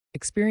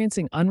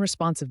Experiencing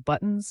unresponsive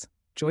buttons,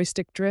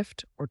 joystick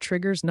drift, or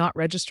triggers not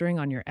registering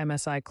on your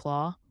MSI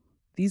Claw?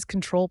 These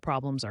control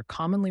problems are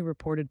commonly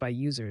reported by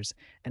users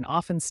and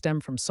often stem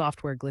from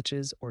software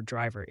glitches or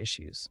driver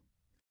issues.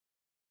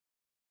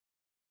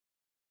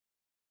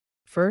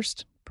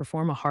 First,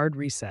 perform a hard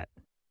reset.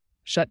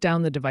 Shut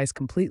down the device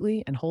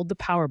completely and hold the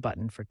power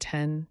button for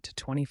 10 to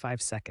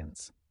 25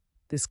 seconds.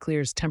 This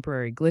clears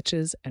temporary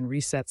glitches and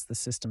resets the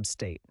system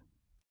state.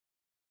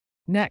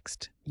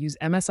 Next, use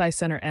MSI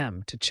Center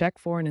M to check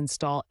for and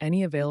install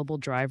any available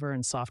driver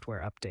and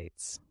software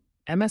updates.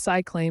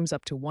 MSI claims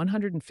up to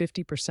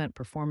 150%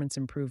 performance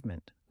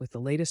improvement with the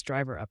latest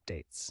driver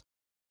updates.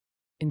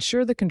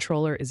 Ensure the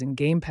controller is in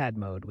Gamepad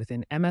mode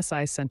within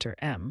MSI Center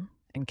M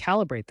and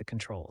calibrate the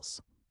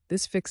controls.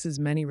 This fixes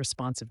many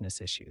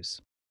responsiveness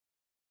issues.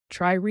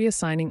 Try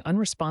reassigning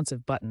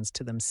unresponsive buttons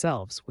to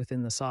themselves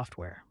within the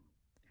software.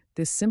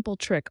 This simple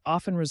trick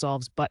often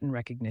resolves button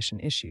recognition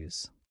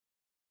issues.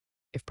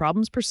 If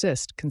problems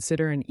persist,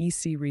 consider an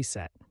EC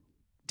reset.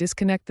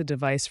 Disconnect the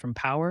device from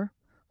power,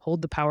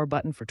 hold the power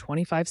button for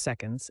 25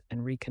 seconds,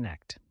 and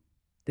reconnect.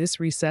 This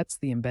resets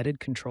the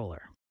embedded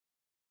controller.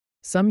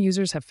 Some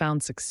users have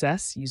found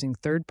success using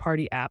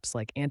third-party apps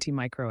like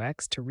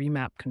AntiMicroX to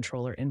remap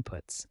controller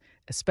inputs,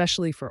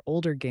 especially for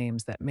older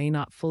games that may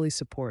not fully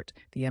support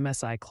the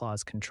MSI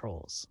Claw's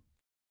controls.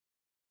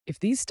 If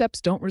these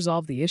steps don't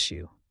resolve the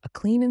issue, a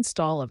clean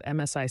install of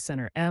MSI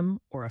Center M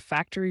or a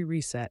factory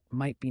reset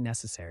might be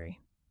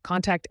necessary.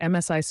 Contact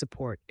MSI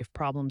support if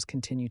problems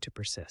continue to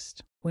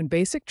persist. When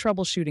basic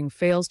troubleshooting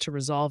fails to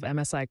resolve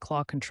MSI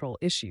Claw control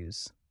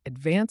issues,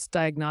 advanced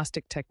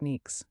diagnostic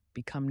techniques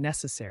become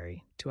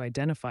necessary to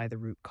identify the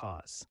root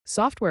cause.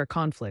 Software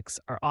conflicts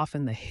are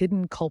often the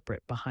hidden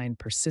culprit behind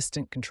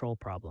persistent control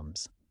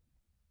problems.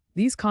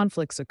 These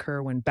conflicts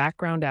occur when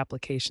background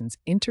applications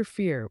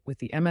interfere with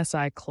the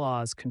MSI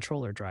Claw's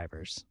controller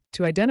drivers.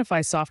 To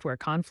identify software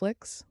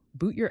conflicts,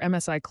 boot your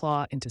MSI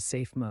Claw into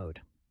safe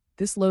mode.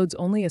 This loads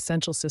only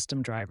essential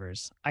system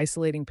drivers,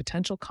 isolating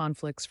potential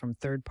conflicts from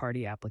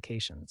third-party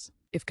applications.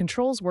 If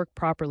controls work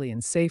properly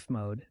in safe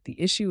mode, the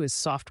issue is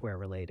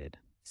software-related.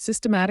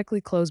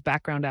 Systematically close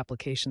background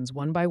applications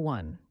one by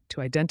one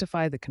to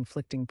identify the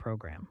conflicting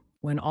program.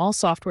 When all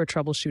software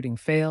troubleshooting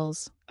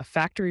fails, a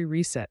factory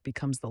reset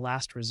becomes the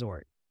last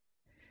resort.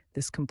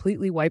 This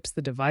completely wipes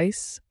the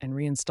device and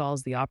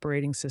reinstalls the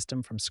operating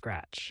system from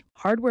scratch.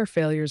 Hardware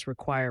failures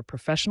require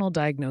professional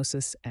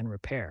diagnosis and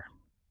repair.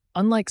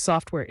 Unlike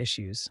software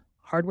issues,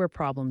 hardware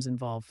problems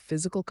involve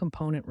physical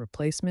component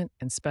replacement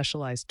and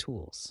specialized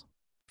tools.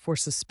 For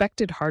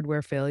suspected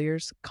hardware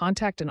failures,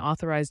 contact an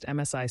authorized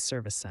MSI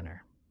service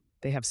center.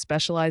 They have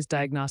specialized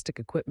diagnostic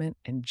equipment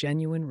and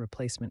genuine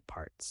replacement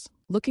parts.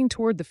 Looking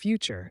toward the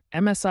future,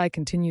 MSI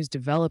continues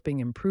developing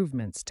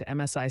improvements to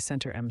MSI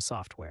Center M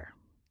software.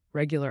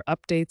 Regular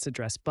updates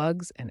address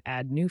bugs and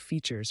add new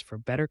features for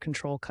better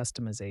control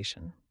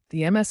customization.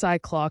 The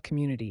MSI Claw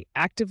community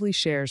actively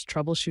shares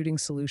troubleshooting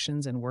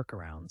solutions and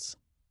workarounds.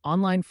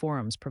 Online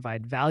forums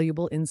provide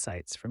valuable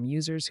insights from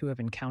users who have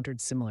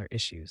encountered similar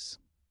issues.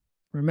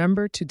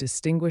 Remember to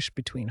distinguish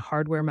between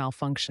hardware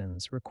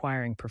malfunctions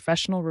requiring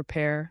professional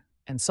repair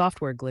and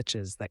software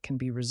glitches that can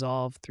be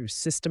resolved through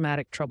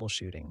systematic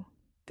troubleshooting.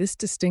 This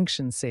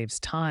distinction saves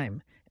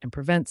time and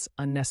prevents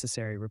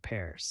unnecessary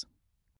repairs.